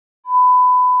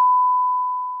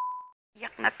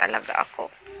na talaga ako.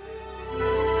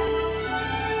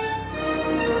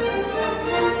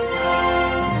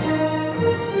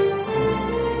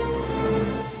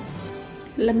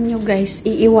 Alam nyo guys,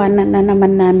 iiwanan na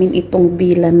naman namin itong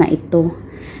villa na ito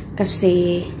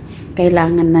kasi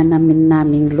kailangan na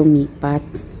naming lumipat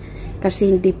kasi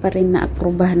hindi pa rin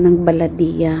naaprubahan ng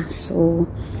baladiya. So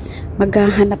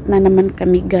maghahanap na naman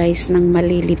kami guys ng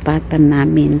malilipatan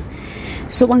namin.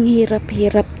 So ang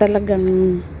hirap-hirap,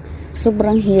 talagang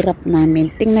sobrang hirap namin.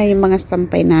 Tingnan yung mga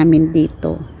sampay namin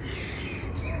dito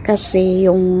kasi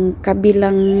yung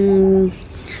kabilang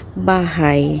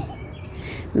bahay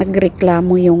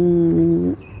nagreklamo yung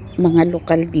mga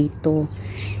lokal dito.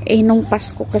 Nung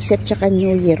Pasko kasi at saka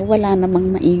New Year, wala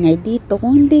namang maingay dito.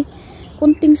 Kung hindi,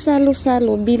 kunting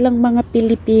salo-salo bilang mga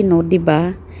Pilipino, di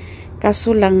ba?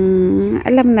 Kaso lang,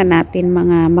 alam na natin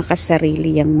mga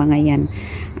makasarili yung mga yan.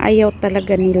 Ayaw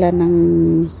talaga nila ng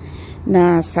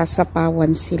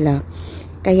nasasapawan sila.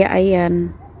 Kaya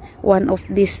ayan, one of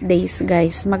these days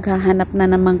guys, maghahanap na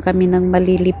naman kami ng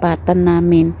malilipatan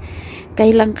namin.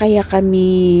 Kailan kaya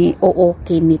kami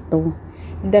o-okay nito?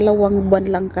 2 buwan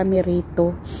lang kami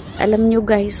rito. Alam nyo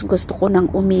guys, gusto ko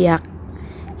nang umiyak.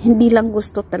 Hindi lang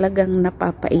gusto, talagang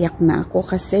napapaiyak na ako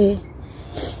kasi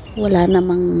wala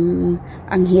namang,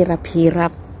 ang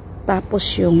hirap-hirap. Tapos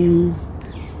yung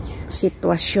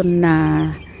sitwasyon na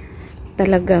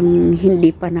talagang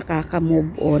hindi pa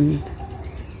nakaka-move on.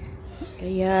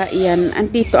 Kaya yan,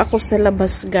 andito ako sa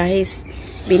labas guys.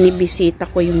 Binibisita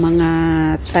ko yung mga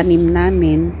tanim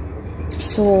namin.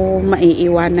 So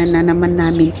maiiwanan na naman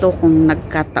namin to kung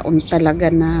nagkataon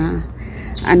talaga na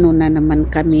ano na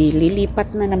naman kami,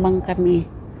 lilipat na naman kami.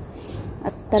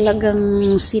 At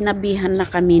talagang sinabihan na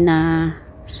kami na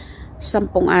 10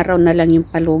 araw na lang yung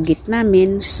palugit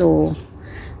namin. So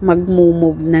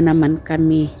mag-move na naman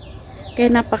kami. Kaya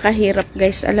napakahirap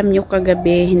guys. Alam nyo,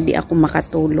 kagabi hindi ako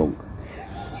makatulog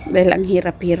dahil ang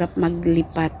hirap-hirap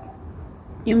maglipat.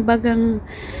 Yung bagang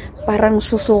parang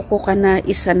susuko ka na,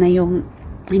 isa na yung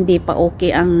hindi pa okay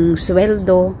ang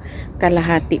sweldo,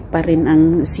 kalahati pa rin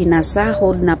ang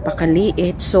sinasahod,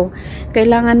 napakaliit. So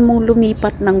kailangan mong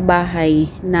lumipat ng bahay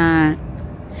na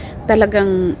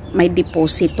talagang may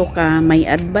deposito ka, may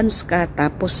advance ka,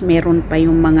 tapos meron pa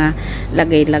yung mga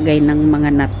lagay-lagay ng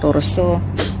mga nator. So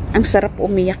ang sarap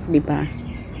umiyak, di ba?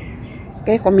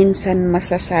 Kaya kung minsan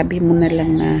masasabi mo na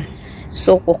lang na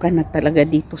soko ka na talaga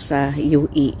dito sa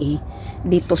UAE,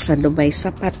 dito sa Dubai,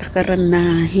 sa patakaran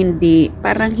na hindi,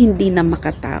 parang hindi na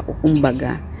makatao,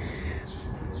 kumbaga.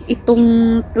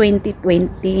 Itong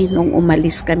 2020, nung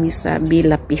umalis kami sa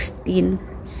Villa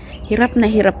 15, hirap na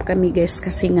hirap kami guys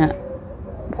kasi nga,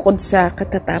 bukod sa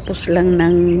katatapos lang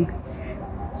ng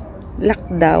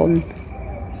lockdown,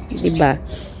 diba?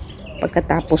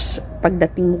 Pagkatapos,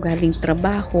 pagdating mo galing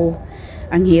trabaho,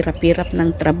 ang hirap-hirap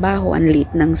ng trabaho, ang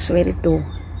liit ng sweldo,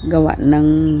 gawa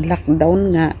ng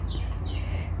lockdown nga.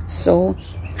 So,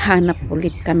 hanap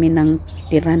ulit kami ng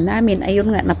tira namin.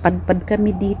 Ayun nga, napadpad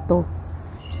kami dito.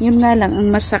 Yun nga lang, ang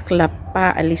masaklap,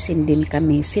 paalisin din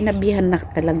kami. Sinabihan na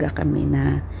talaga kami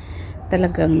na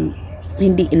talagang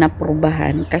hindi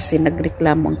inaprubahan kasi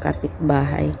nagreklamo ang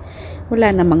kapitbahay.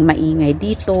 Wala namang maingay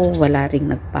dito, wala ring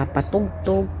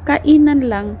nagpapatugtog, kainan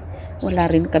lang. Wala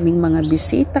rin kaming mga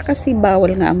bisita kasi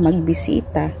bawal nga ang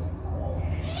magbisita.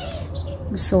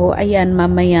 So, ayan,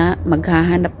 mamaya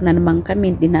maghahanap na naman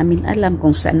kami. Hindi namin alam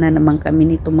kung saan na naman kami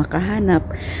nito makahanap.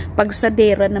 Pag sa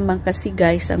Dera naman kasi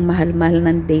guys, ang mahal-mahal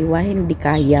ng Dewa, hindi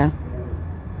kaya.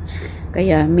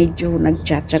 Kaya medyo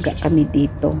nagtsatsaga kami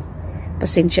dito.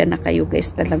 Pasensya na kayo guys,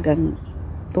 talagang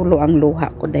tulo ang luha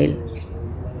ko dahil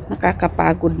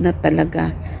nakakapagod na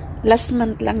talaga. Last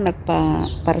month lang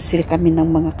nagpa-parcel kami ng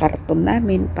mga karton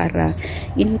namin para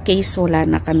in case wala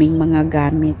na kaming mga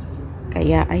gamit.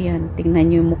 Kaya ayan, tingnan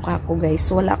nyo yung mukha ko guys.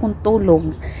 Wala akong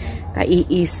tulog,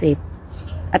 kaiisip.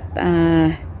 At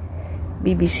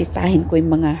bibisitahin ko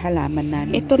yung mga halaman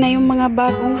namin. Ito na yung mga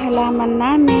bagong halaman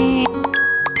namin.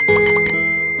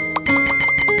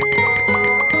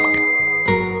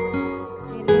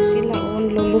 Ayan sila,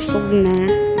 lulusog na.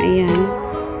 Ayan.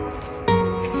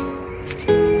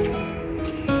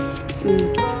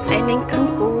 Ayan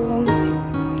kangkong,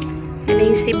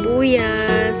 ayan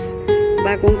sibuyas,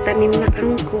 bagong tanim na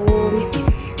kangkong,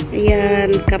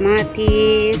 ayan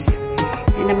kamatis,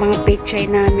 ayan ang mga pechay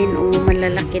namin,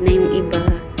 malalaki na yung iba,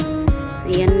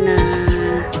 ayan na,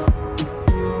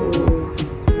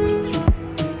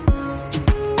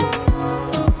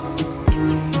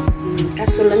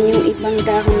 kaso lang yung ibang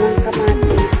dahon ng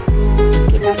kamatis,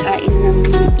 kinakain ng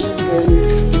ibon.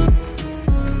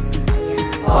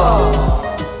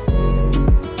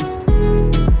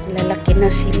 Lalaki na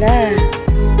sila.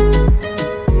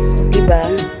 Diba?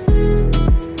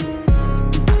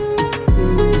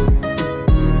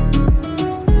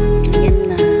 Ayan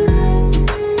na.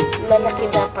 Lalaki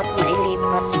dapat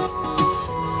mailipat.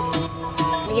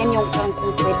 Ayan yung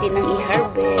kangkong pwede nang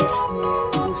i-harvest.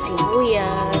 Ang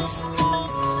sibuyas.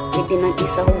 Pwede nang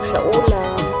isahog sa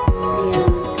ulam.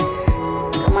 Ayan.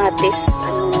 Kamatis,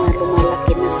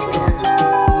 lumalaki na sila.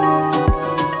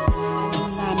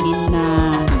 Namin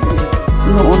na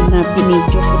noon na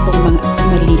binidyo ko itong mga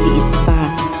maliliit pa.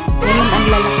 Ngayon ang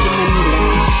lalaki na nila.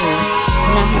 So,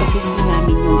 na-harvest na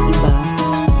namin yung iba.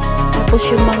 Tapos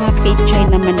yung mga pechay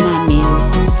naman namin,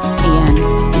 ayan,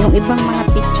 yung ibang mga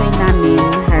pechay namin,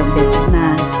 harvest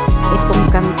na. Itong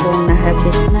kangkong na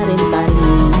harvest na rin,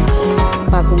 bali,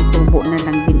 bagong tubo na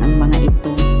lang din ang mga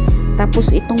ito.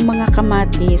 Tapos itong mga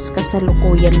kamatis,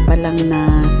 kasalukuyan pa lang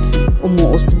na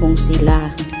umuusbong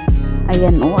sila.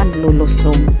 Ayan ang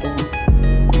lulusog.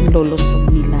 Ang lulusog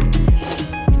nila.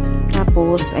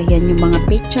 Tapos, ayan yung mga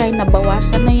pechay,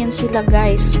 nabawasan na yan sila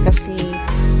guys, kasi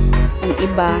ang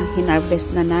iba,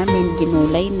 hinarvest na namin,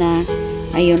 ginulay na.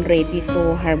 Ayun, ready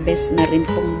to harvest na rin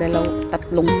tong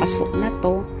tatlong pasok na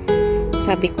to.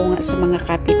 Sabi ko nga sa mga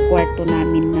kapit-kwarto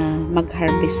namin na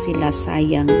mag-harvest sila,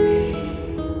 sayang.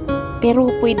 Pero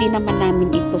pwede naman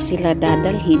namin ito sila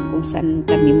dadalhin kung saan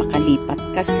kami makalipat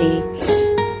kasi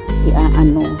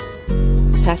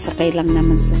sasakay lang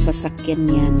naman sa sasakyan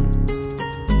yan.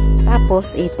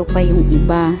 Tapos ito pa yung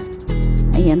iba.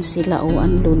 Ayan sila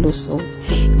ang lulusog.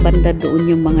 Banda doon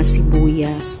yung mga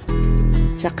sibuyas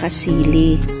tsaka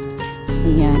sili.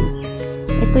 Ayan.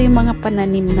 Ito yung mga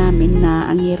pananim namin na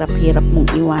ang hirap-hirap mong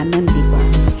iwanan, di ba?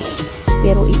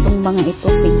 Pero itong mga ito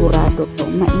sigurado to,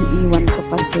 maiiwan to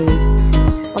kasi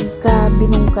pagka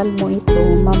binungkal mo ito,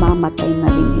 mamamatay na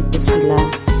rin ito sila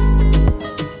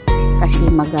kasi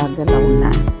magagalaw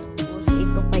na. Tapos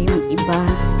ito pa yung iba,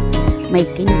 may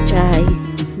kinchay,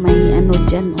 may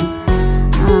dyan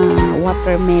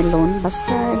watermelon,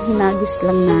 basta hinagis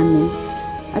lang namin.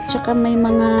 At saka may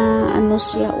mga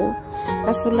siya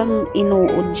kaso lang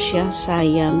inuod siya,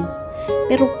 sayang.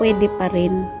 Pero pwede pa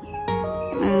rin.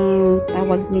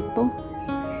 Tawag nito,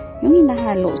 yung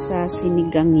hinahalo sa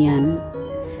sinigang yan.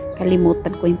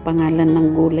 Kalimutan ko yung pangalan ng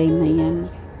gulay na yan.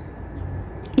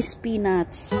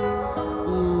 Spinach.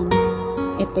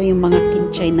 Ito yung mga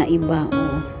kinchay na iba.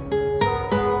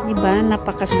 Diba?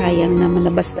 Napakasayang naman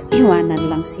na basta iwanan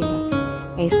lang sila.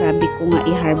 Kaya sabi ko nga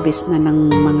i-harvest na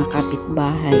ng mga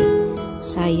kapitbahay.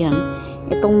 Sayang.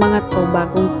 Itong mga to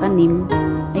bagong tanim.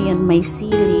 Ayan, may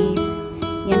sili.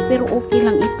 Yan, pero okay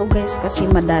lang ito guys kasi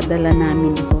madadala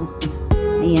namin ito.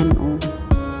 Ayan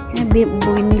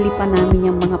Binili pa namin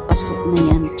yung mga pasok na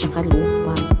yan tsaka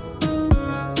lupa.